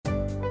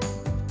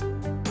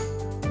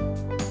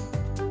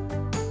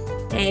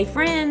Hey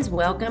friends,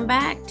 welcome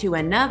back to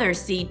another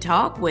Seed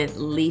Talk with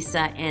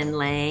Lisa and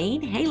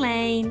Lane. Hey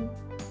Lane.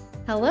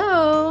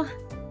 Hello.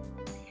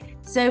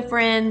 So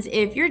friends,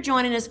 if you're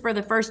joining us for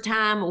the first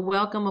time,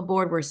 welcome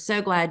aboard. We're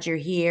so glad you're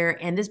here.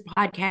 And this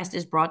podcast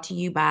is brought to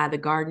you by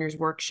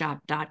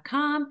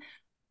thegardenersworkshop.com,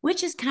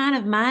 which is kind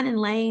of mine and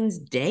Lane's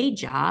day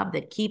job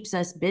that keeps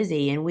us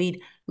busy. And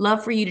we'd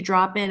love for you to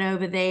drop in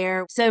over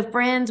there. So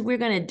friends, we're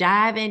going to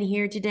dive in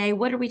here today.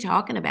 What are we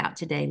talking about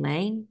today,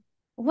 Lane?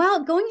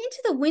 Well, going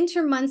into the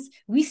winter months,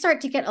 we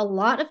start to get a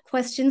lot of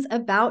questions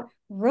about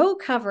row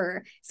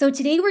cover. So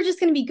today we're just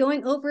going to be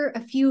going over a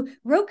few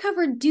row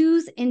cover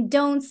do's and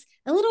don'ts,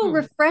 a little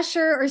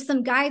refresher or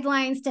some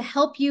guidelines to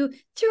help you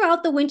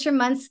throughout the winter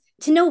months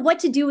to know what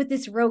to do with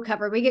this row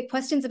cover. We get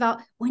questions about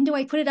when do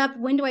I put it up?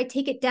 When do I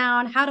take it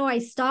down? How do I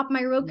stop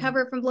my row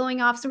cover from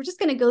blowing off? So we're just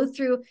going to go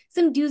through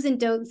some do's and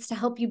don'ts to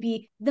help you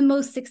be the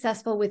most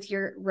successful with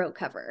your row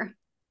cover.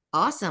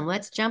 Awesome.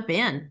 Let's jump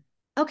in.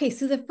 Okay,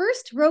 so the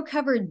first row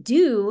cover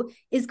do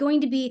is going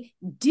to be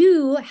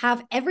do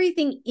have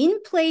everything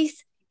in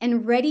place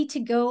and ready to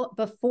go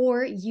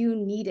before you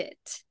need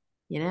it.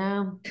 You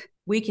know,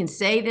 we can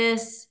say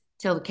this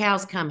till the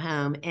cows come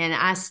home. And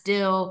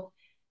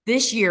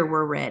this year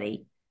we're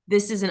ready.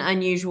 This is an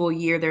unusual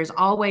year. There's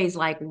always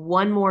like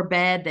one more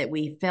bed that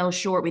we fell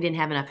short. We didn't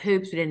have enough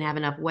hoops. We didn't have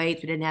enough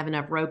weights. We didn't have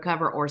enough row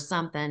cover or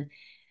something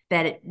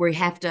we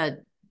have to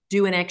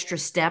do an extra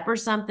step or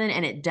something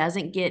and it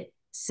doesn't get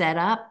set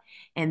up.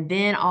 And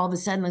then all of a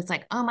sudden it's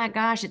like, oh my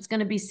gosh, it's going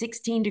to be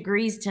 16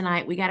 degrees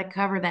tonight. We got to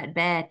cover that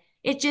bed.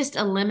 It just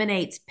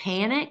eliminates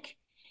panic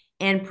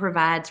and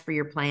provides for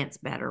your plants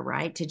better,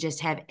 right? To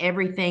just have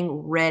everything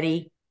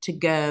ready to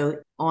go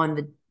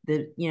on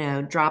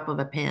the drop of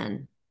a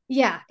pin.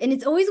 Yeah, and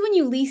it's always when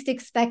you least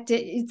expect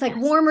it. It's like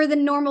Yes. warmer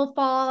than normal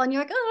fall, and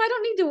you're like, oh, I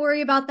don't need to worry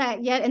about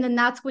that yet. And then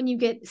that's when you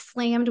get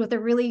slammed with a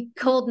really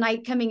cold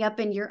night coming up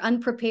and you're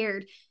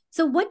unprepared.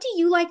 So, what do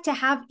you like to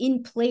have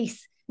in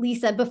place,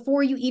 Lisa,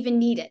 before you even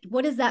need it?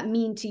 What does that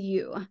mean to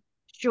you?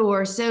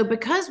 Sure. So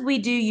because we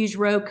do use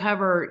row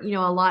cover, a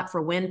lot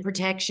for wind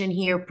protection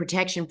here,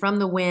 protection from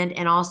the wind,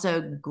 and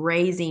also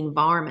grazing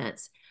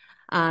varmints.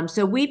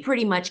 So we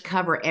pretty much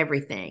cover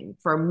everything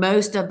for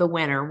most of the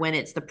winter when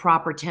it's the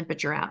proper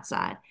temperature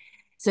outside.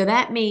 So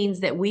that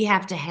means that we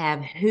have to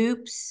have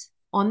hoops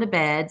on the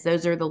beds.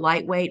 Those are the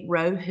lightweight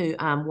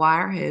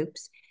wire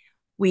hoops.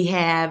 We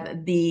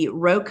have the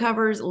row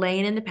covers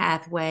laying in the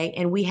pathway,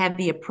 and we have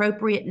the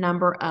appropriate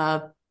number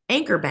of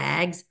anchor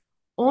bags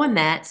on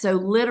that. So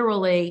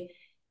literally,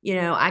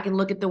 I can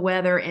look at the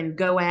weather and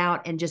go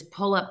out and just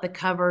pull up the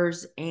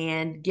covers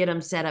and get them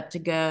set up to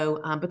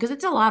go because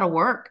it's a lot of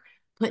work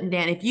putting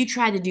down. If you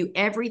try to do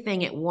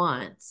everything at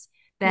once,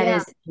 that Yeah.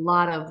 is a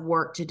lot of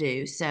work to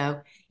do. So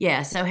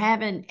yeah, so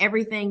having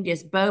everything,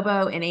 just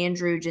Bobo and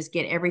Andrew just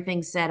get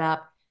everything set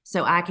up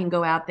so I can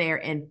go out there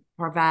and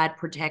provide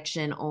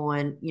protection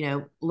on,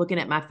 looking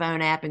at my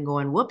phone app and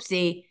going,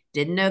 whoopsie,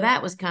 didn't know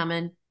that was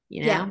coming,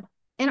 Yeah.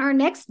 And our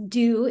next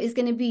do is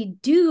going to be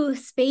do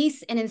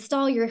space and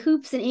install your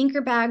hoops and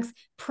anchor bags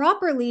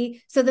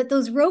properly so that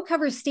those row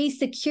covers stay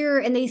secure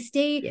and they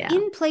stay Yeah.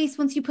 in place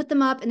once you put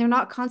them up and they're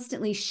not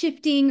constantly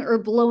shifting or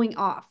blowing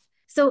off.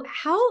 So,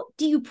 how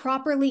do you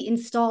properly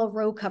install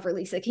row cover,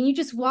 Lisa? Can you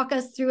just walk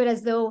us through it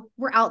as though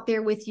we're out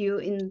there with you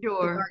in the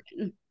Sure.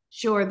 garden?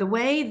 Sure. The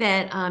way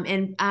that,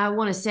 and I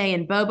want to say,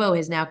 and Bobo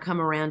has now come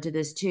around to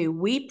this too,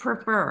 we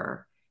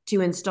prefer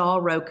to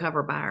install row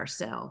cover by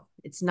ourselves.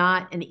 It's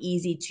not an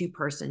easy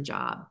two-person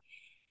job.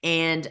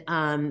 And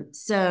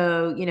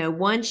so,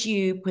 once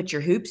you put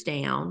your hoops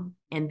down,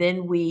 and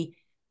then we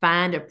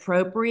find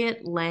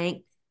appropriate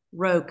length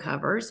row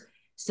covers.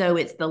 So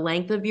it's the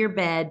length of your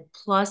bed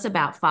plus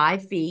about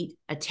 5 feet,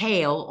 a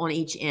tail on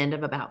each end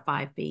of about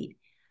 5 feet.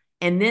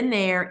 And then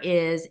there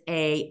is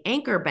a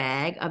anchor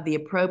bag of the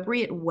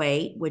appropriate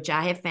weight, which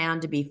I have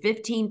found to be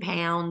 15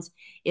 pounds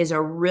is a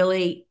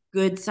really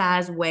good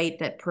size weight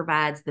that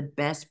provides the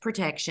best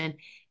protection.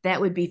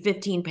 That would be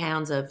 15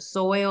 pounds of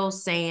soil,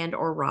 sand,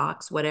 or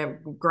rocks, whatever,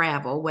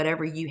 gravel,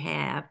 whatever you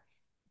have.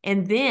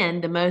 And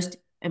then the most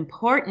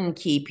important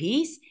key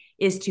piece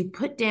is to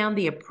put down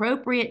the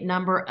appropriate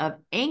number of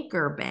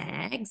anchor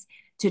bags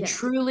to Yes.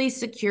 truly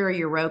secure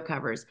your row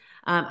covers.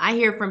 I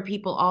hear from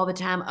people all the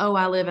time, oh,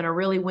 I live in a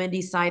really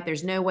windy site.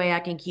 There's no way I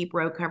can keep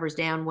row covers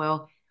down.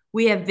 Well,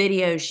 we have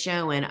videos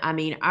showing,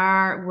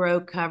 our row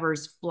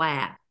covers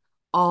flat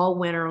all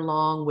winter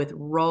long with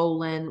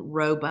rolling,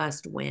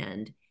 robust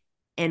wind.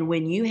 And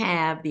when you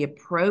have the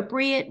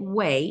appropriate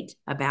weight,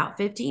 about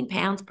 15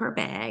 pounds per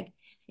bag,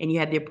 and you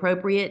have the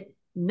appropriate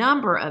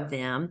number of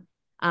them,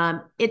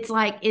 it's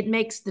like it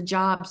makes the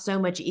job so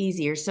much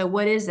easier. So,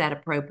 what is that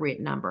appropriate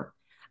number?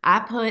 I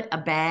put a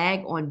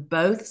bag on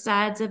both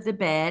sides of the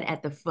bed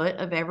at the foot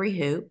of every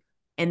hoop.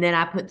 And then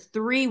I put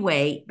 3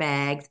 weight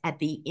bags at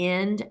the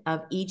end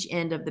of each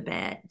end of the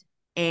bed.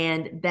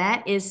 And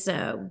that is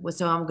so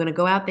I'm going to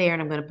go out there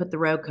and I'm going to put the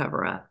row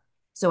cover up.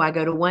 So I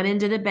go to one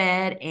end of the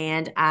bed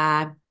and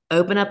I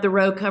open up the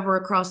row cover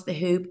across the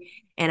hoop.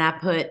 and I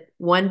put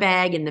one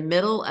bag in the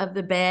middle of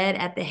the bed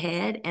at the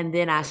head, and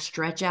then I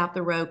stretch out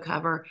the row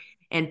cover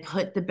and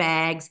put the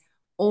bags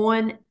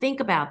on.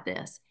 Think about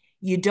this.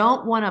 You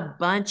don't want to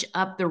bunch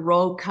up the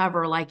roll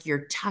cover like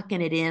you're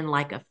tucking it in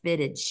like a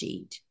fitted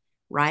sheet,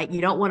 right? You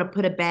don't want to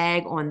put a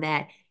bag on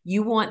that.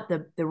 You want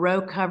the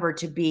row cover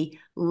to be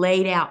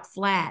laid out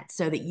flat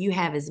so that you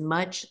have as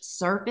much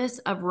surface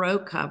of row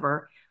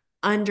cover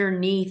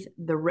underneath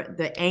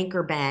the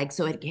anchor bag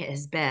so it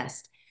gets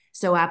best.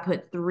 So I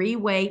put 3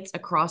 weights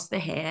across the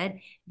head.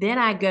 Then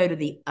I go to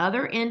the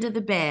other end of the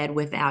bed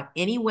without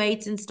any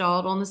weights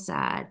installed on the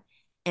side,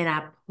 and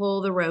I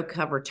pull the row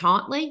cover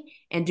tautly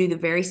and do the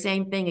very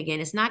same thing again.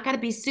 It's not got to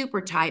be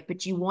super tight,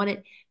 but you want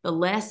it, the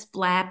less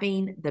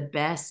flapping, the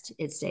best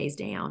it stays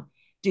down.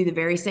 Do the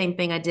very same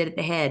thing I did at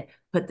the head.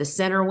 Put the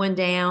center one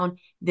down,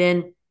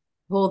 then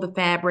pull the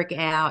fabric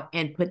out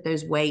and put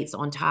those weights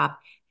on top.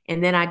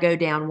 And then I go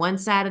down one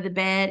side of the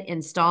bed,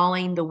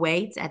 installing the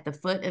weights at the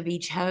foot of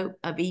each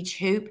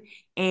hoop,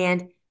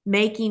 and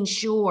making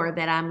sure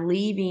that I'm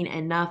leaving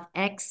enough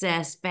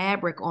excess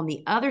fabric on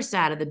the other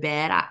side of the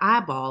bed. I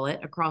eyeball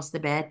it across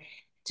the bed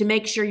to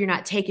make sure you're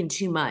not taking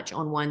too much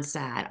on one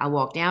side. I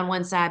walk down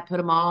one side, put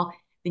them all,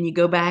 then you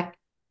go back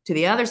to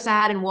the other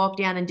side and walk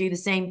down and do the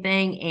same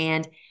thing.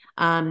 And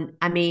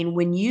I mean,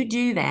 when you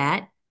do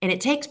that, and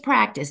it takes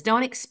practice,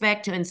 don't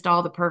expect to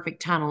install the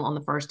perfect tunnel on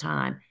the first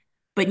time.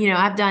 But,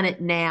 I've done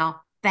it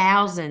now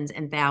thousands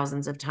and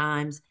thousands of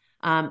times.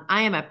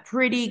 I am a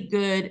pretty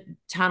good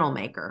tunnel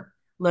maker,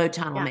 low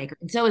tunnel Yeah. maker,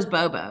 and so is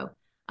Bobo.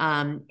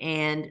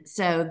 And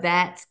so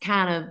that's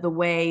kind of the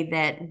way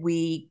that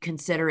we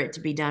consider it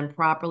to be done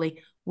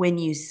properly. When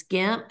you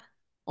skimp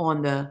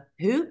on the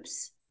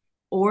hoops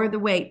or the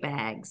weight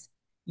bags,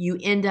 you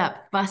end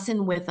up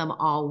fussing with them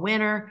all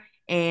winter.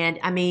 And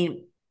I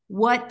mean,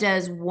 what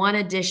does one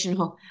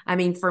additional, I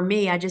mean, for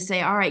me, I just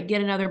say, all right,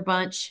 get another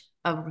bunch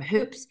of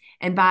hoops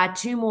and buy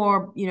 2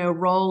 more,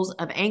 rolls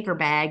of anchor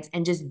bags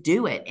and just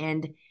do it.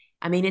 And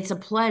I mean, it's a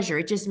pleasure.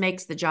 It just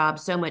makes the job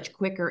so much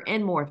quicker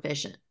and more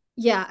efficient.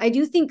 Yeah, I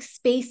do think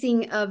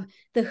spacing of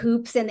the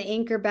hoops and the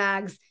anchor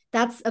bags,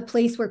 that's a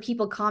place where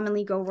people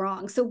commonly go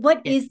wrong. So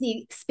what Yeah. is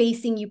the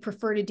spacing you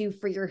prefer to do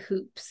for your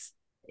hoops?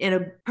 In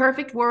a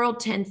perfect world,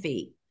 10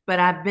 feet. But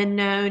I've been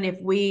known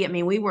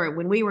when we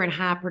were in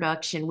high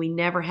production, we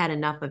never had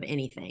enough of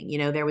anything.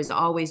 There was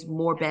always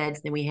more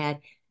beds than we had.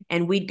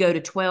 And we'd go to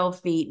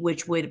 12 feet,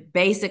 which would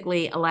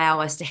basically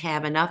allow us to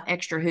have enough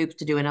extra hoops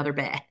to do another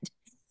bed.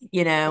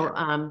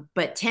 Yeah.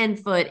 But 10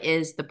 foot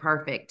is the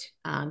perfect.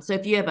 So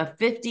if you have a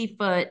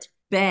 50-foot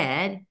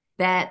bed,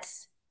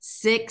 that's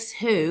 6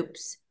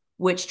 hoops,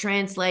 which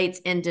translates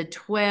into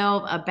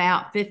 12,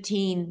 about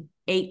 15,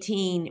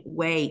 18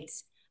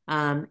 weights.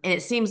 And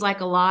it seems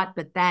like a lot,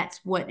 but that's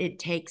what it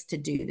takes to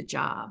do the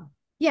job.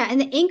 Yeah, and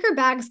the anchor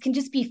bags can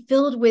just be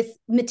filled with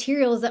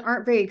materials that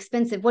aren't very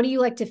expensive. What do you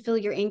like to fill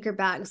your anchor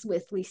bags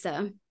with,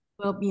 Lisa?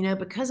 Well,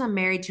 because I'm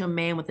married to a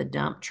man with a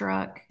dump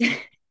truck,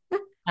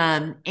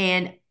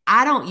 and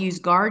I don't use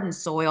garden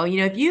soil.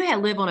 If you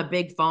live on a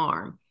big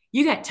farm,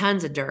 you got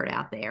tons of dirt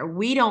out there.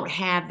 We don't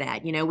have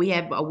that. We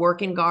have a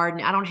working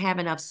garden. I don't have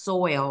enough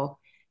soil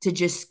to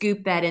just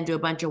scoop that into a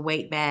bunch of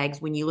weight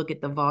bags when you look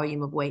at the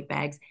volume of weight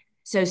bags.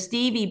 So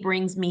Stevie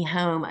brings me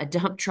home a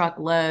dump truck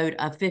load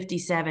of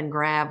 57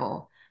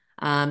 gravel.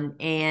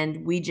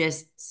 And we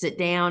just sit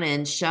down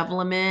and shovel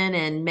them in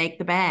and make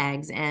the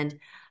bags. And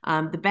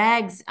the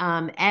bags,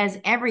 as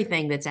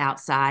everything that's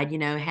outside,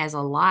 has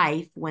a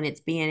life when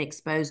it's being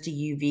exposed to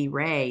UV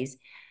rays.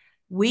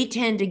 We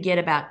tend to get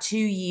about 2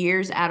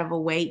 years out of a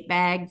weight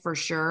bag for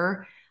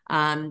sure.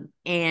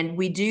 And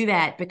we do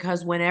that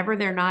because whenever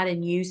they're not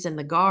in use in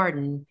the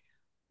garden,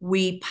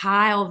 we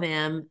pile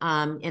them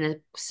in a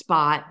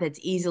spot that's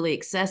easily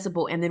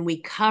accessible. And then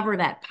we cover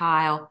that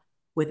pile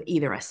with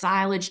either a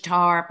silage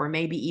tarp or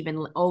maybe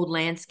even old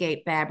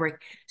landscape fabric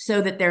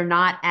so that they're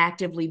not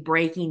actively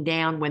breaking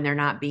down when they're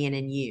not being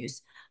in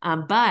use.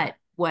 But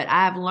what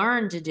I've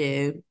learned to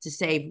do to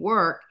save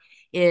work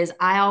is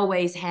I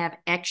always have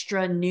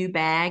extra new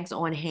bags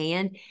on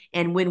hand.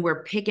 And when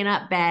we're picking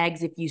up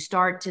bags, if you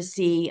start to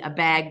see a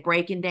bag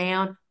breaking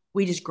down,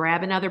 we just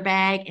grab another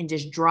bag and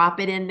just drop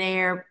it in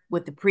there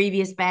with the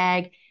previous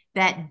bag.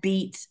 That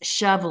beats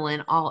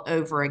shoveling all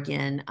over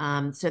again.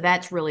 So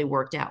that's really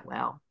worked out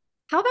well.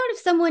 How about if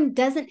someone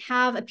doesn't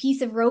have a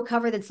piece of row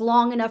cover that's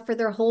long enough for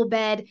their whole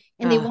bed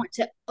and they want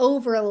to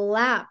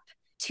overlap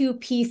 2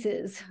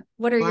 pieces?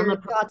 What are Well,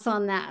 your thoughts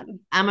on that?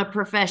 I'm a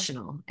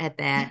professional at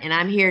that, and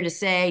I'm here to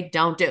say,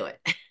 don't do it.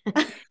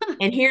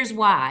 And here's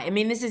why. I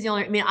mean, this is the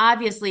only, I mean,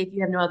 obviously, if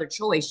you have no other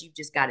choice, you've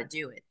just got to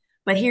do it.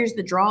 But here's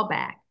the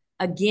drawback.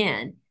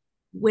 Again,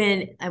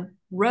 when a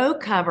row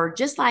cover,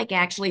 just like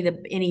actually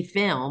any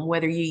film,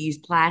 whether you use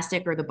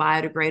plastic or the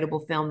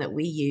biodegradable film that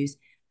we use,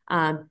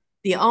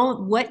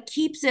 what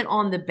keeps it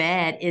on the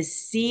bed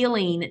is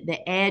sealing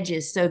the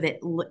edges so that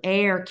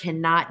air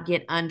cannot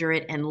get under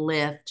it and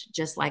lift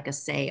just like a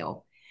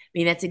sail. I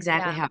mean, that's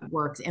exactly how it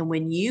works. And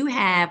when you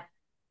have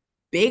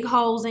big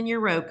holes in your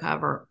row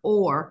cover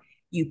or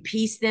you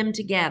piece them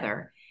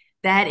together,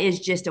 that is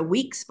just a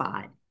weak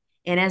spot.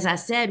 And as I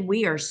said,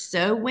 we are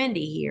so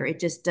windy here. It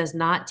just does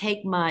not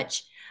take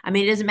much. I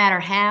mean, it doesn't matter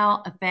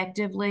how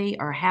effectively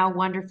or how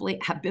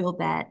wonderfully I build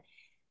that,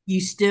 you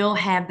still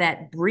have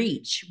that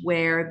breach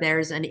where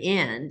there's an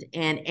end,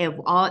 and if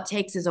all it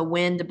takes is a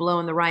wind to blow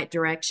in the right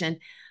direction.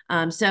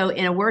 So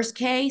in a worst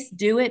case,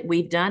 do it.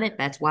 We've done it.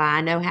 That's why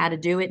I know how to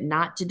do it,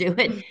 not to do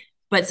it.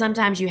 But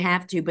sometimes you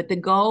have to. But the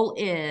goal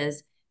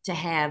is to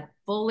have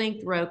full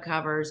length row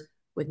covers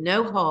with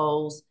no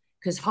holes,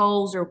 because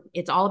holes are,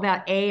 it's all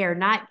about air,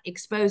 not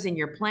exposing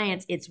your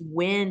plants. It's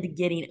wind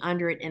getting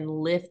under it and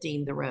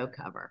lifting the row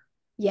cover.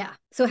 Yeah.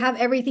 So have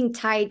everything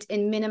tight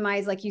and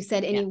minimize, like you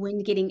said, any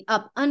wind getting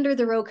up under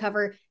the row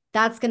cover.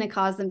 That's going to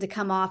cause them to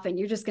come off and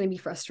you're just going to be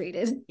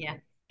frustrated. Yeah.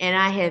 And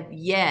I have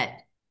yet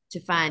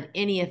to find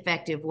any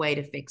effective way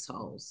to fix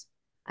holes.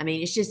 I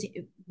mean, it's just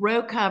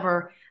row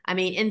cover. I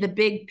mean, in the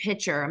big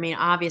picture, I mean,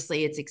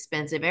 obviously it's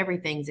expensive.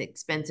 Everything's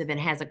expensive and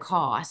has a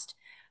cost,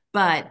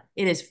 but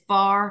it is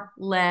far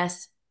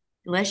less,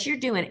 unless you're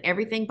doing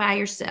everything by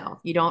yourself.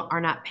 You don't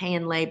are not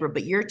paying labor,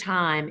 but your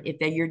time, if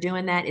you're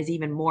doing that, is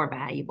even more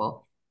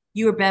valuable.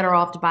 You are better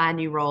off to buy a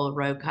new roll of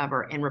row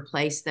cover and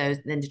replace those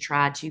than to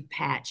try to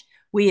patch.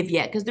 We have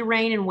yet, because the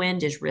rain and wind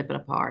just rip it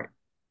apart.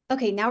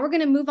 Okay, now we're going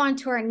to move on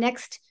to our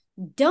next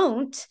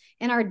don't.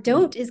 And our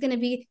don't is going to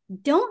be,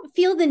 don't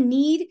feel the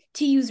need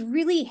to use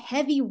really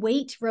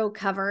heavyweight row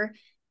cover,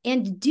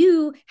 and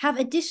do have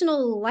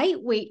additional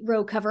lightweight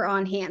row cover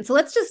on hand. So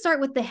let's just start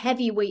with the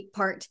heavyweight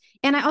part.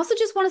 And I also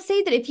just want to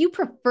say that if you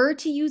prefer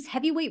to use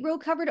heavyweight row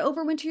cover to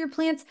overwinter your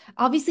plants,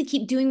 obviously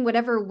keep doing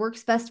whatever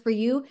works best for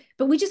you.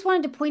 But we just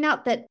wanted to point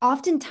out that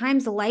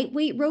oftentimes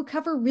lightweight row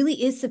cover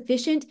really is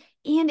sufficient,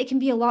 and it can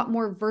be a lot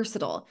more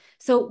versatile.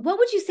 So what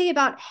would you say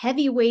about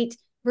heavyweight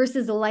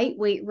versus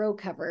lightweight row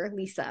cover,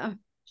 Lisa?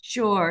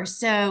 Sure.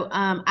 So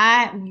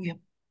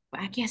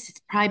I guess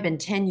it's probably been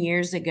 10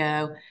 years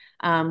ago.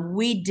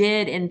 We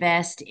did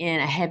invest in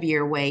a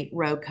heavier weight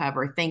row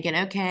cover, thinking,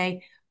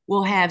 okay,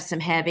 we'll have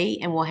some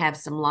heavy and we'll have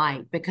some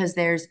light, because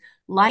there's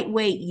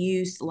lightweight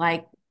use.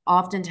 Like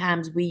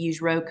oftentimes we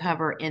use row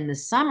cover in the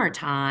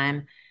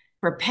summertime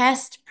for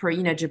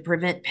to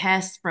prevent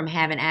pests from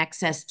having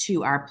access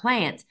to our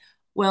plants.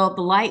 Well,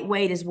 the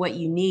lightweight is what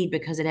you need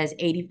because it has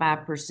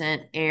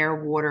 85% air,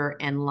 water,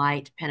 and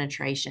light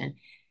penetration.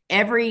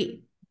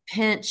 Every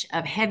pinch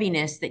of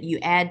heaviness that you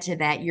add to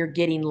that, you're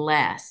getting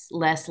less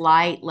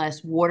light,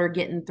 less water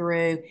getting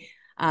through.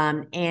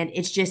 And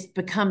it just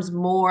becomes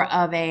more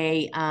of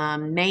a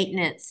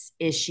maintenance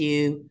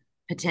issue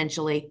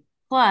potentially.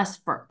 Plus,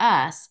 for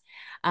us,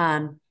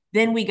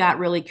 then we got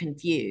really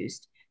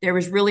confused. There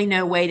was really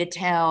no way to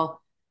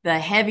tell the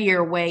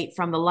heavier weight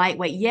from the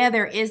lightweight. Yeah,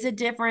 there is a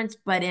difference,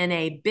 but in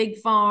a big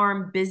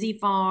farm, busy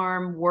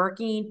farm,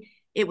 working,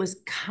 it was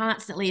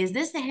constantly, is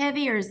this the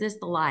heavy or is this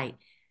the light?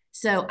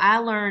 So I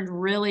learned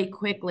really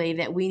quickly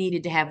that we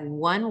needed to have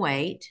one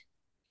weight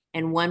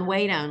and one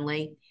weight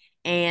only.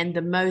 And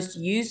the most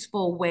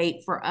useful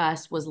weight for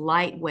us was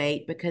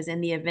lightweight, because in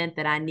the event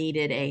that I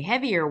needed a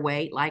heavier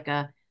weight, like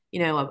a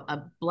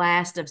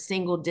blast of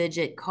single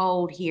digit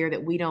cold here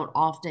that we don't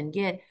often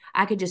get,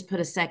 I could just put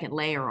a second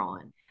layer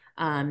on.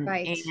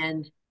 Right.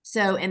 And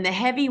so in the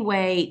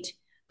heavyweight,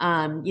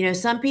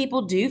 some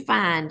people do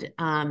find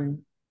that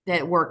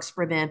it works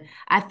for them.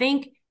 I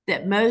think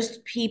that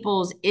most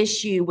people's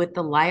issue with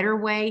the lighter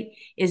weight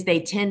is they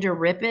tend to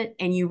rip it,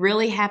 and you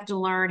really have to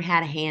learn how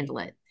to handle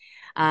it.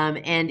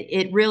 And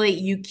it really,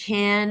 you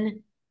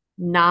can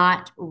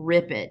not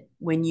rip it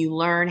when you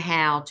learn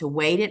how to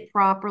weight it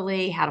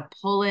properly, how to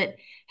pull it,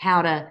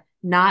 how to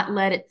not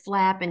let it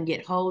flap and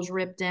get holes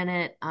ripped in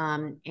it,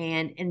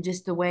 and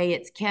just the way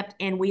it's kept.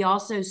 And we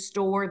also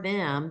store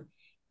them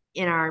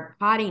in our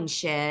potting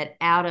shed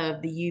out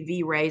of the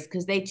UV rays,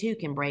 because they too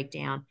can break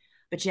down.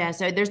 But yeah,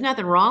 so there's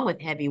nothing wrong with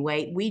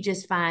heavyweight. We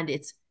just find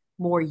it's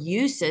more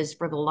uses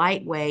for the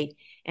lightweight.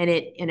 And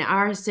it, in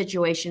our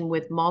situation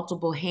with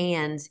multiple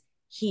hands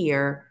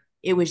here,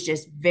 it was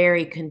just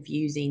very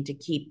confusing to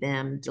keep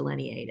them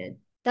delineated.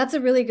 That's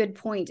a really good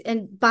point.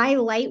 And by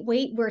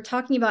lightweight, we're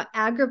talking about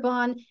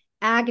Agribon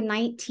Ag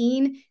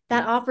 19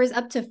 that offers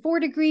up to 4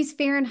 degrees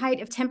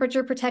Fahrenheit of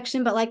temperature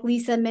protection. But like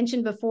Lisa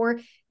mentioned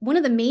before, one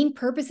of the main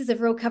purposes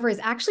of row cover is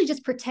actually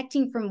just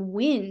protecting from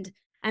wind.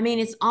 I mean,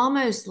 it's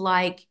almost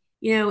like,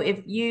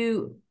 if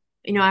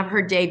I've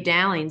heard Dave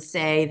Dowling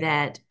say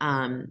that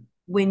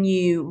when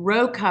you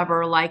row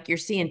cover, like you're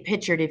seeing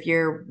pictured, if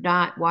you're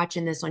not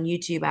watching this on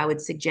YouTube, I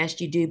would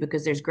suggest you do,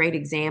 because there's great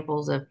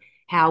examples of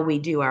how we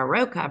do our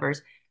row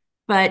covers.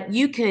 But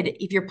you could,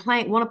 if you're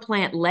want to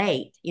plant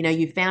late,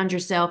 you found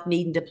yourself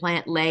needing to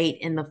plant late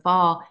in the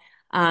fall,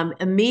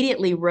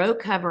 immediately row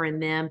covering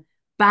them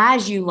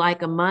buys you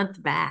like a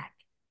month back.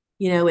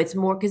 It's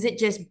more because it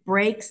just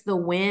breaks the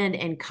wind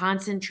and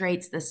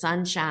concentrates the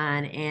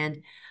sunshine.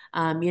 And,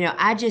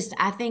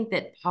 I think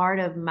that part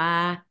of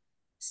my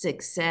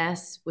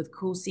success with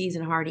cool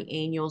season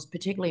hardy annuals,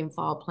 particularly in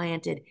fall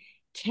planted,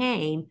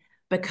 came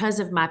because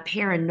of my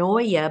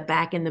paranoia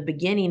back in the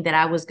beginning that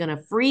I was going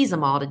to freeze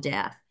them all to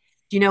death.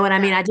 Do you know what I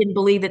mean? I didn't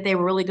believe that they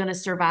were really going to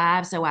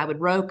survive, so I would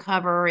row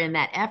cover in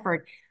that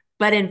effort.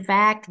 But in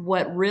fact,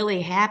 what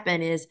really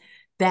happened is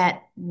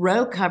that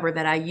row cover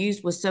that I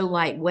used was so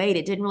lightweight,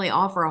 it didn't really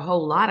offer a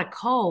whole lot of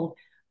cold,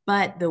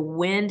 but the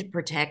wind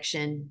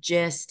protection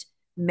just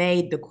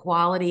made the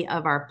quality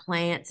of our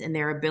plants and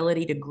their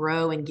ability to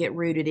grow and get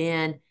rooted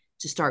in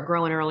to start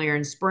growing earlier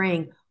in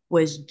spring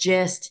was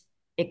just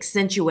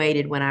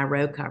accentuated when I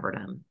row covered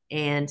them.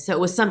 And so it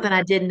was something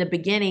I did in the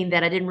beginning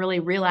that I didn't really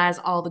realize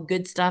all the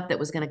good stuff that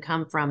was going to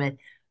come from it.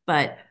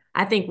 But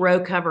I think row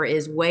cover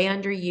is way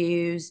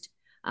underused.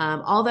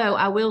 Although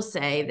I will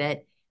say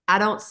that I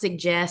don't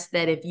suggest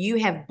that if you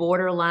have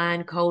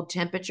borderline cold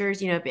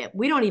temperatures,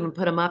 we don't even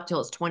put them up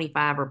till it's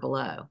 25 or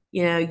below.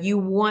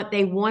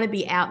 They want to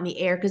be out in the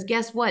air because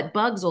guess what?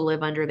 Bugs will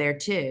live under there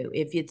too.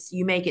 If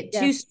you make it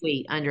too Yes.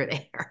 sweet under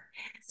there.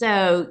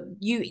 So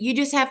you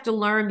just have to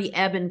learn the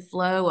ebb and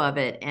flow of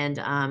it.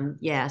 And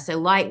yeah, so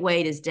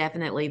lightweight is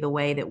definitely the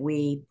way that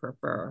we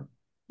prefer.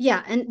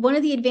 Yeah, and one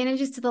of the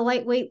advantages to the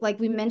lightweight, like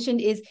we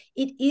mentioned, is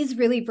it is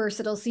really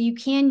versatile. So you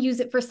can use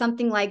it for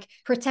something like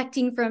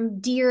protecting from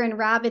deer and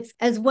rabbits,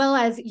 as well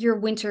as your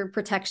winter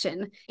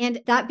protection.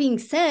 And that being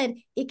said,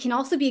 it can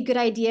also be a good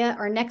idea.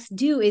 Our next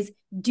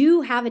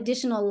do have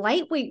additional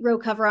lightweight row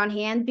cover on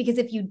hand, because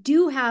if you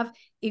do have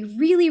a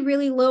really,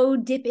 really low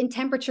dip in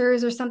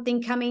temperatures or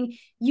something coming,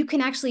 you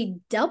can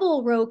actually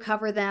double row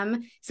cover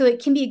them. So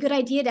it can be a good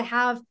idea to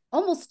have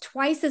almost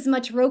twice as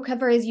much row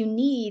cover as you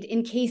need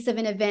in case of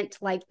an event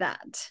like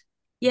that.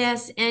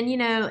 Yes,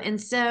 and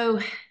so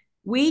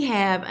we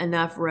have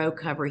enough row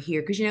cover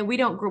here because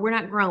we're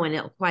not growing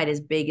it quite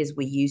as big as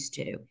we used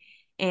to.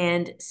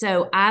 And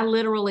so I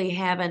literally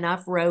have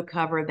enough row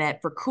cover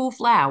that for cool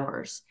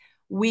flowers,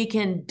 we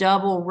can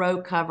double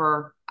row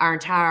cover our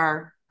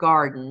entire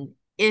garden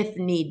if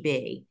need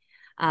be.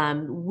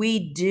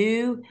 We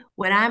do,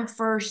 when I'm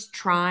first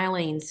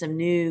trialing some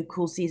new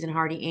cool season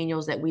hardy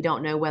annuals that we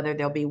don't know whether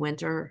they'll be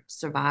winter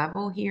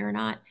survival here or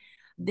not,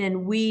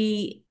 then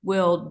we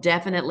will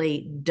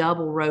definitely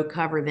double row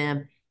cover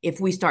them if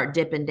we start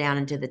dipping down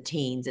into the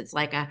teens. It's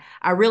like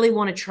I really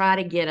want to try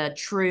to get a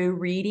true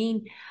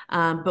reading,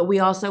 but we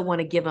also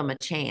want to give them a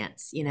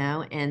chance,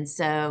 And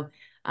so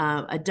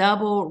a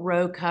double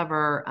row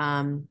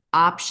cover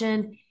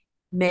option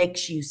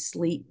makes you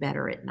sleep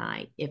better at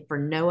night, if for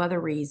no other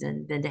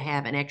reason than to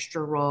have an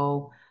extra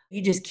roll.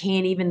 You just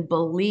can't even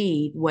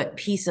believe what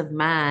peace of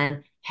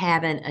mind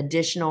having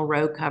additional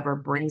row cover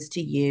brings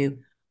to you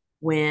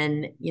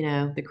when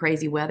the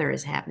crazy weather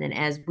is happening.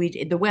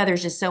 The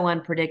weather's just so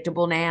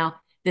unpredictable now.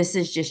 This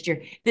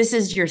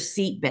is your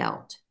seat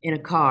belt in a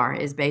car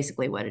is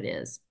basically what it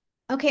is.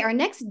 Okay, our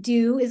next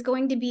do is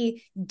going to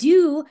be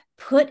do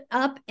put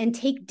up and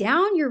take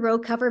down your row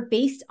cover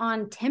based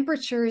on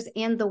temperatures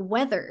and the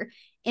weather.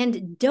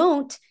 And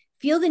don't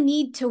feel the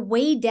need to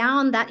weigh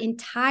down that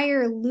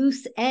entire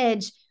loose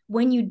edge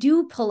when you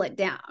do pull it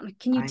down.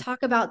 Can you Right.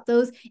 talk about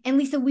those? And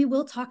Lisa, we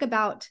will talk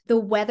about the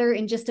weather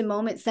in just a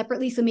moment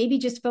separately. So maybe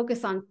just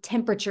focus on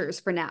temperatures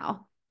for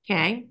now.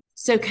 Okay.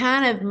 So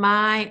kind of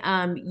my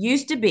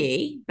used to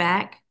be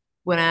back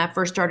when I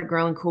first started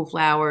growing cool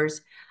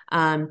flowers.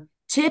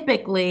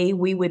 Typically,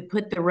 we would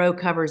put the row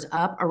covers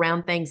up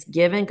around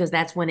Thanksgiving because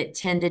that's when it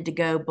tended to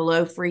go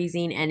below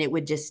freezing and it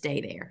would just stay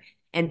there.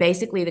 And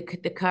basically,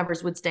 the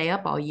covers would stay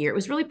up all year. It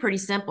was really pretty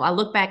simple. I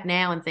look back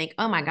now and think,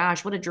 oh my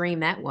gosh, what a dream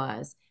that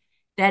was.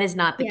 That is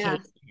not the Yeah.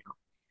 case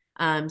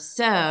now.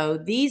 So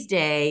these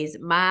days,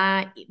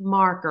 my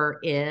marker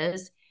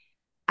is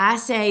I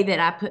say that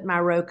I put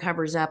my row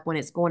covers up when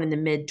it's going in the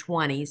mid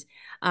 20s.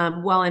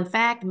 While in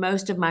fact,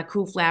 most of my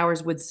cool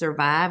flowers would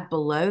survive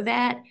below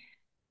that,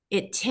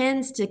 it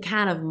tends to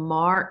kind of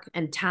mark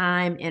and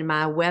time in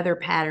my weather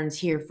patterns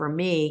here for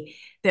me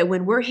that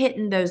when we're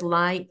hitting those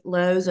light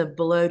lows of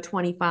below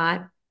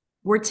 25,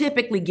 we're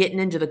typically getting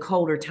into the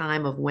colder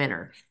time of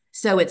winter.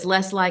 So it's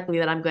less likely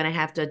that I'm going to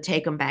have to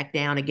take them back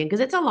down again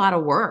because it's a lot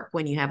of work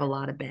when you have a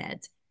lot of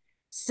beds.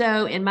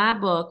 So in my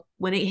book,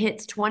 when it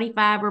hits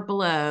 25 or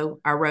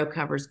below, our row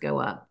covers go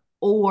up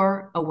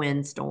or a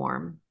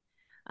windstorm.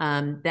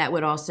 That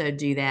would also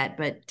do that.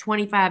 But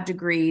 25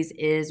 degrees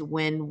is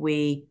when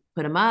we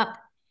put them up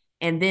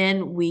and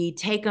then we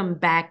take them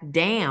back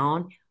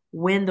down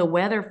when the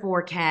weather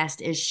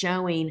forecast is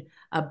showing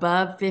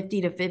above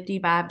 50 to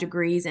 55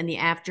 degrees in the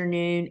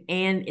afternoon.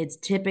 And it's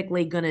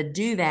typically going to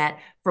do that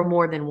for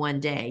more than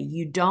one day.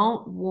 You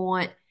don't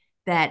want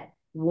that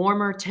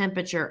warmer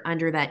temperature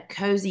under that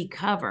cozy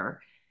cover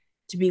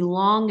to be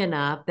long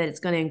enough that it's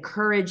going to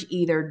encourage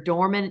either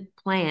dormant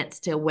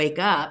plants to wake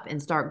up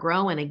and start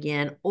growing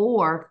again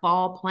or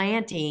fall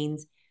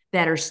plantings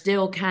that are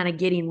still kind of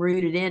getting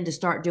rooted in to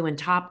start doing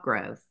top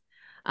growth.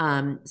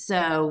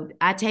 So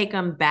I take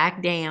them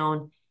back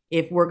down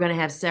if we're going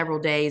to have several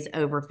days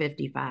over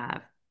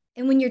 55.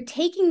 And when you're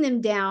taking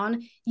them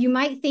down, you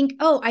might think,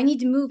 oh, I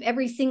need to move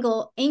every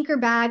single anchor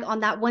bag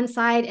on that one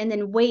side and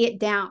then weigh it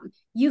down.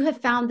 You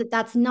have found that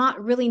that's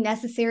not really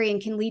necessary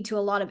and can lead to a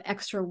lot of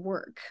extra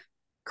work.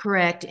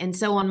 Correct. And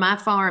so on my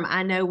farm,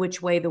 I know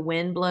which way the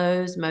wind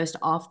blows most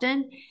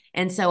often.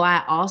 And so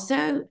I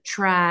also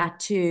try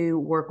to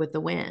work with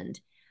the wind.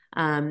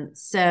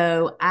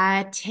 So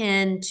I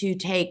tend to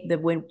take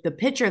the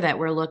picture that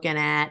we're looking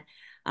at.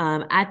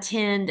 I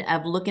tend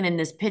of looking in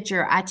this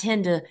picture, I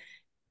tend to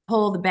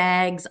pull the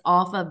bags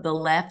off of the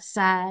left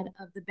side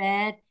of the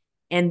bed.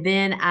 And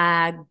then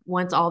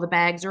once all the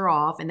bags are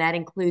off, and that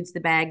includes the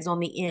bags on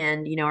the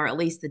end, or at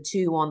least the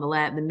two on the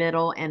left, the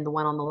middle, and the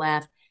one on the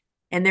left,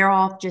 and they're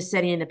off just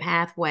sitting in the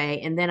pathway.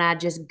 And then I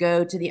just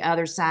go to the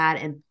other side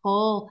and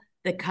pull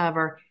the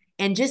cover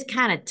and just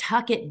kind of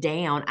tuck it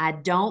down. I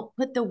don't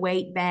put the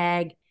weight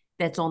bag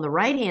that's on the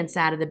right hand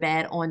side of the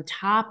bed on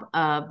top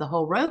of the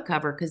whole row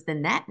cover, because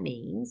then that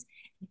means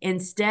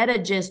instead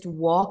of just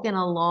walking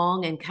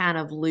along and kind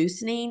of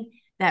loosening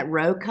that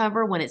row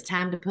cover when it's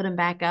time to put them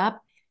back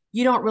up,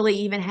 you don't really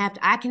even have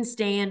to. I can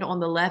stand on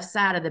the left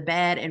side of the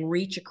bed and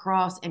reach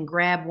across and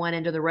grab one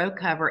end of the row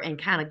cover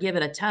and kind of give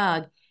it a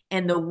tug,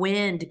 and the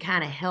wind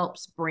kind of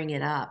helps bring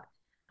it up.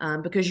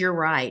 Because you're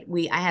right.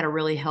 I had a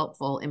really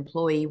helpful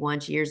employee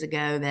once years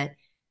ago that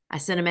I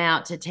sent them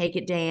out to take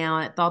it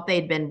down. I thought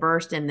they'd been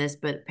versed in this,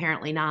 but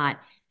apparently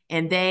not.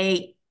 And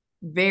they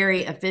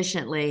very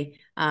efficiently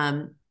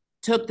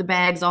took the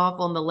bags off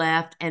on the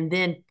left and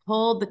then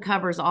pulled the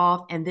covers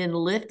off and then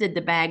lifted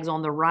the bags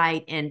on the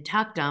right and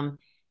tucked them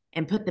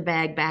and put the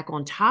bag back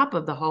on top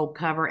of the whole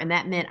cover. And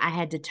that meant I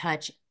had to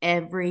touch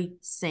every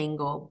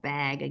single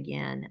bag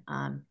again.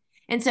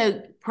 And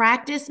so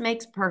practice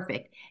makes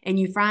perfect, and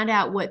you find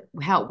out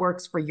how it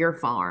works for your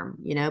farm,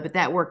 but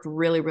that worked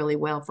really, really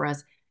well for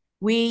us.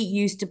 We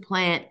used to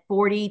plant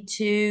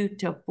 42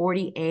 to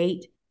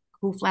 48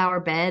 cool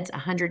flower beds,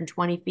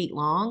 120 feet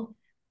long.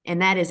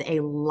 And that is a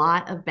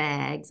lot of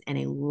bags and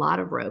a lot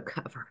of row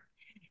cover.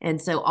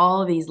 And so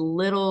all of these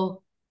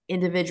little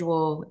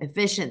individual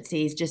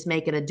efficiencies just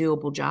make it a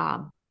doable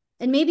job.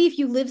 And maybe if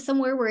you live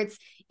somewhere where it's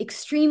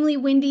extremely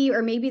windy,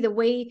 or maybe the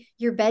way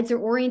your beds are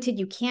oriented,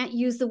 you can't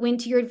use the wind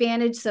to your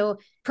advantage. So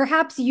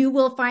perhaps you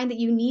will find that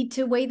you need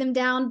to weigh them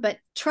down, but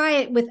try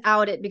it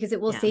without it, because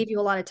it will save you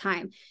a lot of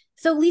time.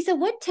 So Lisa,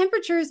 what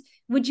temperatures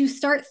would you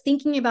start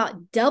thinking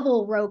about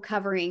double row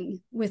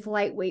covering with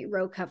lightweight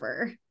row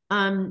cover?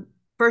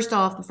 First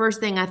off, the first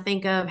thing I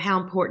think of, how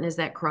important is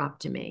that crop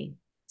to me?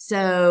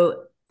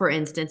 So for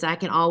instance, I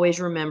can always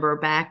remember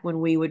back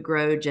when we would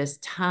grow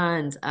just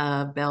tons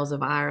of bells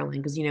of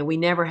Ireland, because we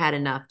never had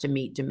enough to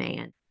meet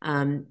demand.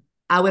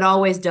 I would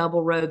always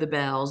double row the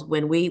bells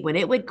when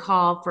it would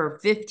call for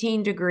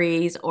 15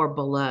 degrees or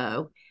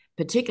below,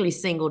 particularly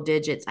single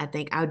digits. I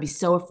think I would be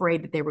so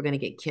afraid that they were going to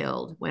get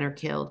killed, winter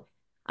killed.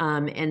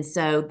 And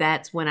so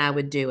that's when I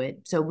would do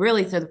it. So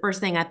the first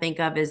thing I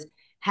think of is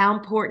how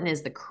important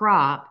is the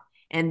crop,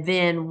 and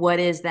then what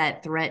is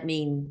that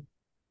threatening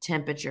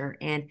temperature?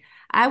 And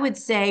I would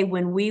say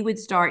when we would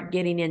start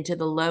getting into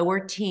the lower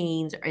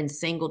teens and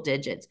single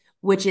digits,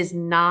 which is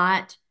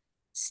not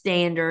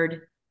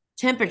standard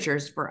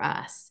temperatures for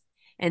us.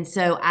 And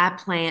so I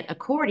plant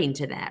according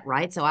to that,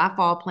 right? So I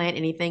fall plant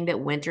anything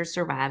that winter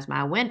survives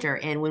my winter.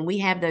 And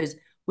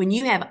when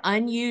you have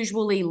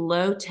unusually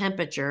low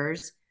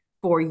temperatures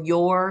for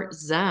your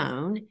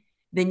zone,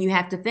 then you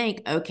have to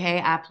think, okay,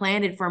 I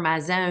planted for my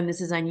zone.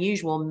 This is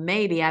unusual.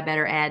 Maybe I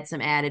better add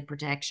some added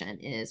protection,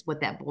 is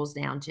what that boils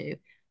down to.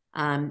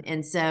 And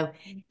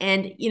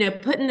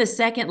putting the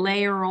second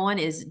layer on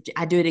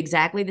I do it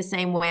exactly the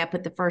same way I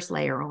put the first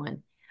layer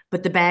on,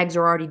 but the bags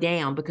are already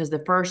down because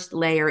the first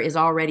layer is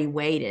already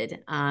weighted.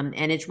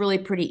 And it's really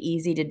pretty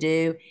easy to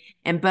do.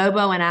 And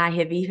Bobo and I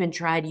have even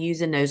tried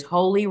using those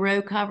holy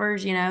row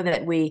covers,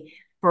 that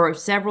for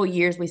several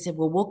years, we said,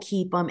 well, we'll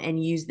keep them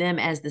and use them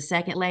as the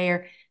second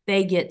layer.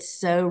 They get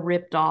so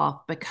ripped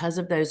off because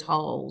of those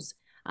holes.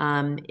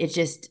 It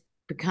just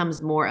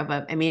becomes more of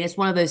it's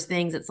one of those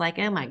things that's like,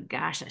 oh my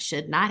gosh, I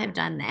should not have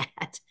done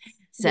that.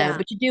 So, yeah.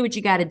 But you do what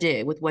you got to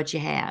do with what you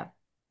have.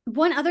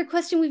 One other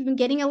question we've been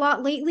getting a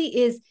lot lately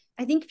is,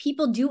 I think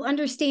people do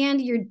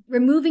understand you're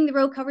removing the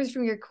row covers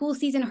from your cool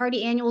season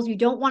hardy annuals. You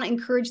don't want to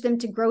encourage them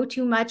to grow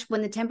too much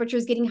when the temperature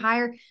is getting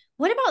higher.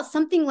 What about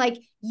something like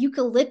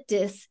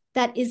eucalyptus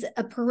that is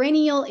a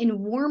perennial in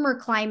warmer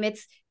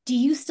climates? Do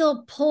you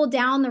still pull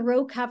down the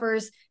row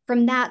covers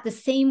from that the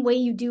same way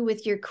you do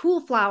with your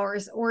cool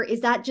flowers, or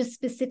is that just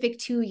specific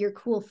to your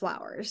cool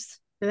flowers?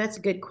 So that's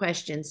a good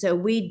question. So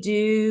we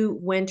do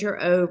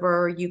winter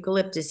over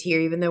eucalyptus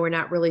here, even though we're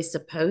not really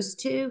supposed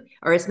to,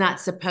 or it's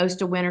not supposed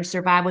to winter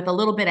survive. With a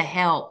little bit of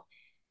help,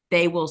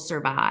 they will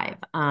survive.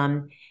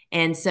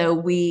 And so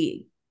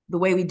the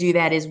way we do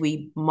that is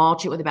we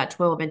mulch it with about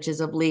 12 inches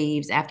of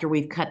leaves after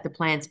we've cut the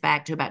plants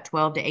back to about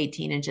 12 to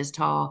 18 inches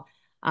tall.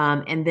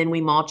 And then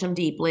we mulch them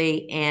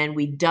deeply and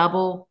we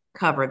double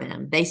cover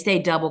them. They stay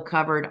double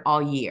covered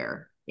all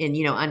year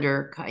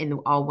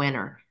all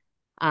winter.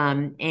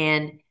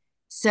 And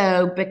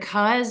so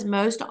because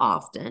most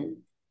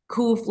often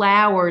cool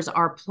flowers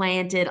are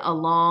planted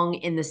along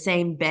in the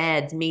same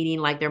beds, meaning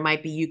like there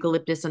might be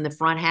eucalyptus in the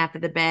front half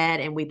of the bed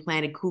and we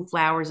planted cool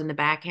flowers in the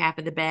back half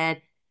of the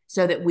bed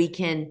so that we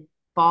can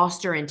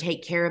foster and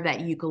take care of that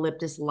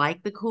eucalyptus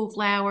like the cool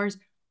flowers.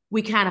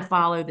 we kind of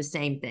follow the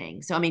same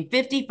thing. So, I mean,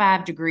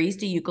 55 degrees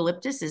to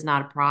eucalyptus is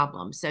not a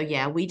problem. So,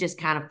 yeah, we just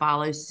kind of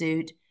follow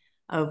suit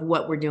of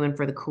what we're doing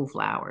for the cool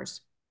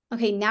flowers.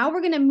 Okay, now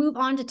we're going to move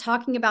on to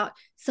talking about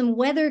some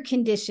weather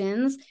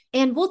conditions,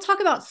 and we'll talk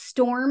about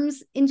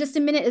storms in just a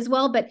minute as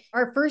well. But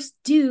our first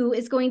do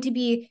is going to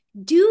be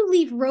do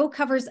leave row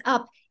covers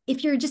up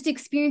if you're just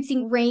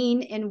experiencing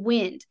rain and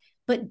wind.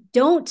 But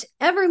don't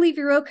ever leave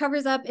your row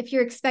covers up if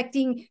you're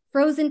expecting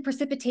frozen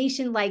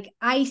precipitation like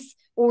ice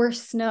or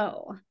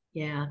snow.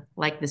 Yeah,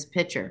 like this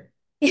picture.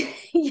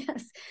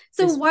 Yes.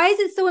 So why is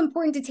it so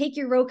important to take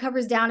your row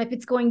covers down if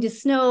it's going to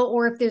snow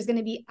or if there's going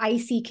to be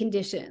icy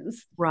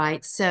conditions?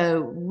 Right.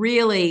 So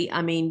really,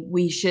 I mean,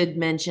 we should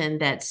mention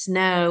that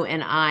snow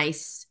and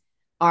ice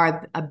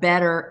are a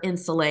better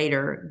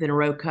insulator than a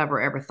row cover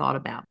ever thought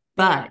about.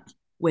 But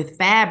with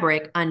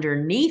fabric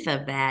underneath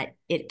of that,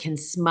 it can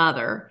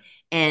smother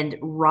and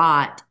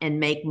rot and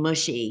make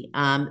mushy.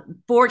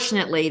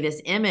 Fortunately,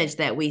 this image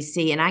that we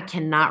see, and I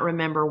cannot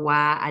remember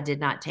why I did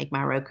not take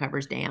my row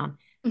covers down.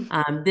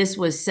 This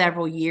was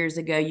several years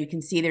ago. You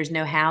can see there's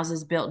no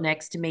houses built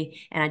next to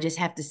me. And I just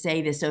have to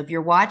say this. So if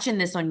you're watching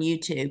this on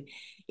YouTube,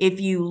 if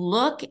you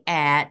look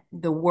at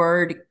the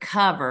word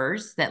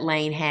covers that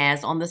Lane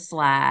has on the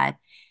slide,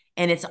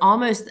 and it's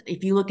almost,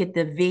 if you look at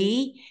the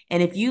V,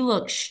 and if you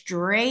look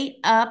straight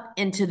up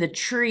into the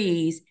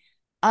trees,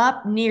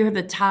 up near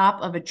the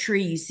top of a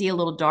tree, you see a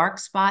little dark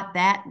spot.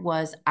 That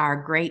was our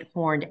great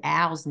horned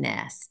owl's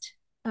nest.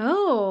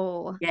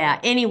 Oh. Yeah.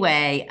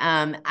 Anyway,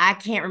 I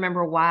can't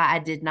remember why I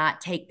did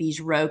not take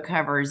these row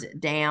covers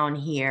down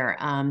here,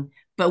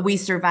 but we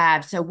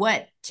survived. So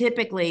what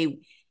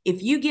typically,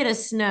 if you get a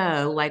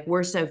snow like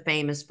we're so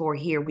famous for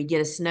here, we get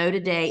a snow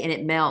today and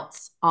it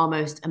melts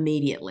almost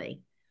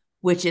immediately,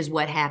 which is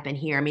what happened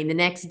here. I mean, the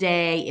next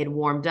day it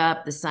warmed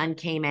up, the sun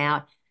came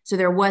out, so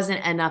there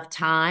wasn't enough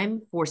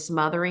time for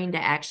smothering to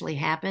actually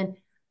happen.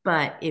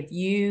 But if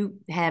you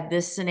have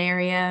this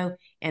scenario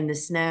and the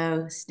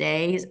snow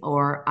stays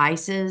or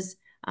ices,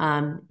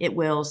 it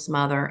will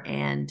smother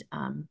and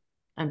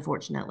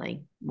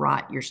unfortunately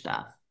rot your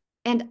stuff.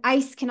 And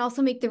ice can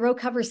also make the row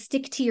cover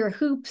stick to your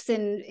hoops.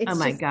 And it's oh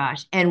my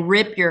gosh. And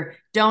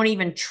don't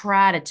even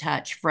try to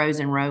touch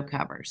frozen row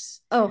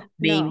covers. Oh, I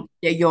mean,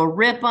 you'll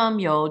rip them,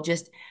 you'll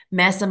just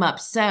mess them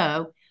up.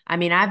 So, I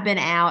mean, I've been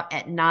out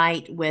at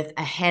night with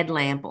a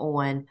headlamp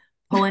on,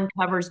 pulling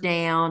covers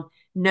down,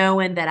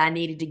 knowing that I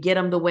needed to get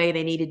them the way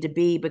they needed to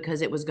be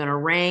because it was going to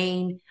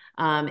rain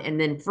and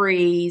then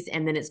freeze.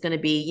 And then it's going to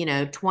be,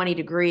 20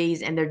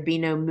 degrees and there'd be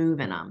no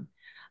moving them.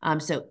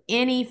 So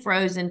any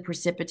frozen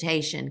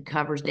precipitation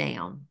covers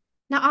down.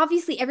 Now,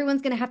 obviously,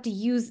 everyone's going to have to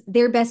use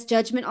their best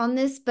judgment on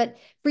this. But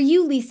for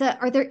you, Lisa,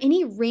 are there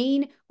any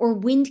rain or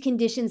wind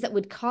conditions that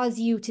would cause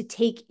you to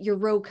take your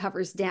row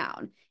covers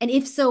down? And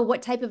if so,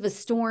 what type of a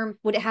storm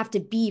would it have to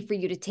be for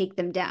you to take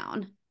them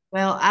down?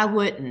 Well, I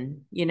wouldn't,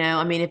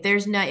 I mean, if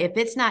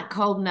it's not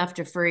cold enough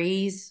to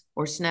freeze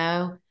or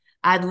snow,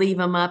 I'd leave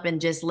them up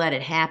and just let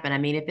it happen. I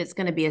mean, if it's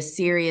going to be a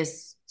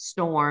serious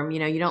storm,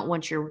 you don't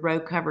want your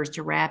row covers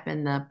to wrap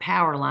in the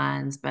power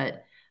lines,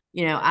 but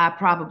I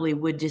probably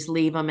would just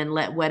leave them and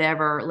let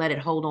it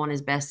hold on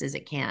as best as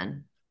it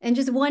can. And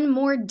just one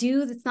more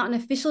do that's not an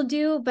official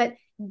do, but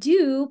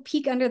do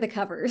peek under the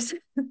covers.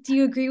 Do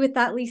you agree with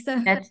that,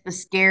 Lisa? That's the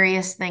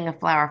scariest thing a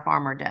flower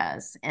farmer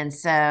does. And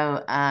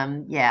so,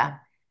 yeah,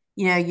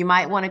 you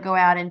might want to go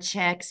out and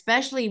check,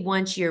 especially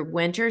once your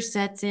winter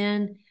sets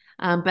in.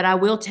 But I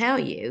will tell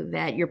you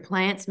that your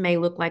plants may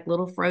look like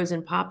little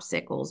frozen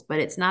popsicles, but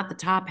it's not the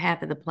top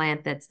half of the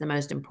plant that's the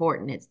most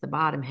important. It's the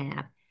bottom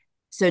half.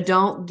 So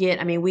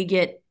we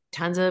get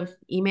tons of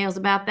emails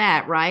about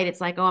that, right?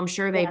 It's like, oh, I'm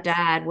sure they've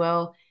died.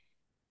 Well,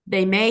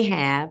 they may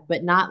have,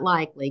 but not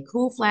likely.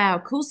 Cool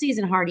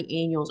season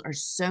hardy annuals are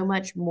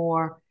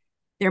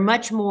they're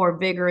much more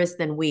vigorous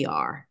than we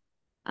are.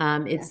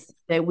 It's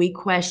that we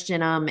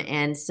question them.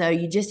 And so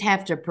you just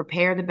have to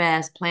prepare the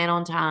best, plan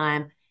on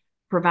time,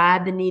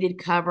 provide the needed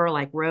cover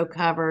like row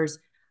covers,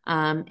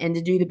 and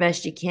to do the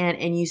best you can.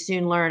 And you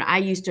soon learn. I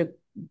used to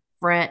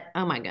fret,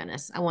 oh my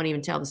goodness, I won't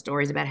even tell the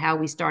stories about how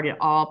we started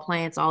all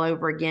plants all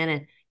over again.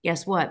 And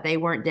guess what? They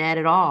weren't dead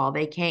at all.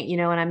 They can't, you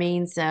know what I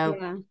mean?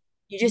 So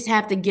you just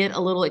have to get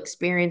a little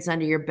experience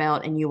under your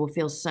belt and you will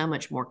feel so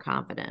much more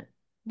confident.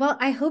 Well,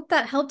 I hope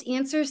that helped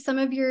answer some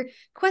of your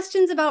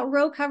questions about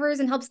row covers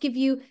and helps give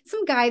you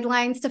some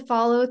guidelines to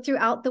follow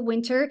throughout the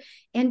winter.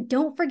 And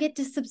don't forget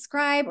to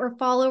subscribe or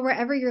follow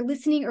wherever you're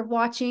listening or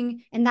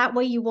watching. And that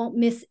way you won't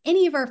miss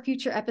any of our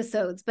future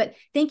episodes. But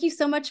thank you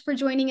so much for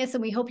joining us.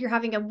 And we hope you're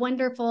having a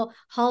wonderful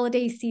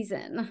holiday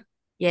season.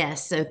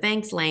 Yes. So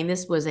thanks, Lane.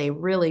 This was a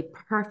really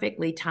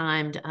perfectly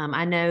timed.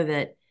 I know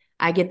that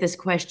I get this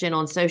question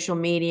on social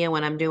media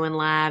when I'm doing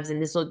lives,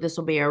 and this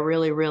will be a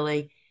really,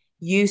 really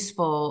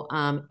useful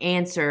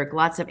answer,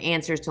 lots of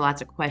answers to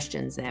lots of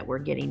questions that we're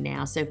getting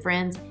now. So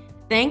friends,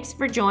 thanks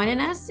for joining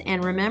us.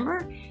 And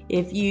remember,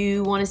 if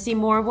you want to see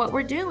more of what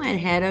we're doing,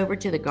 head over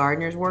to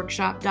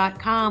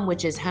thegardenersworkshop.com,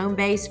 which is home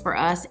base for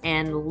us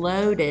and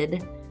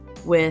loaded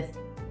with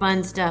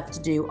fun stuff to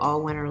do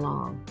all winter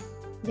long.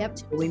 Yep.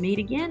 Till we meet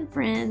again,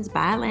 friends.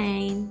 Bye,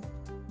 Lane.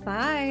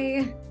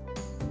 Bye.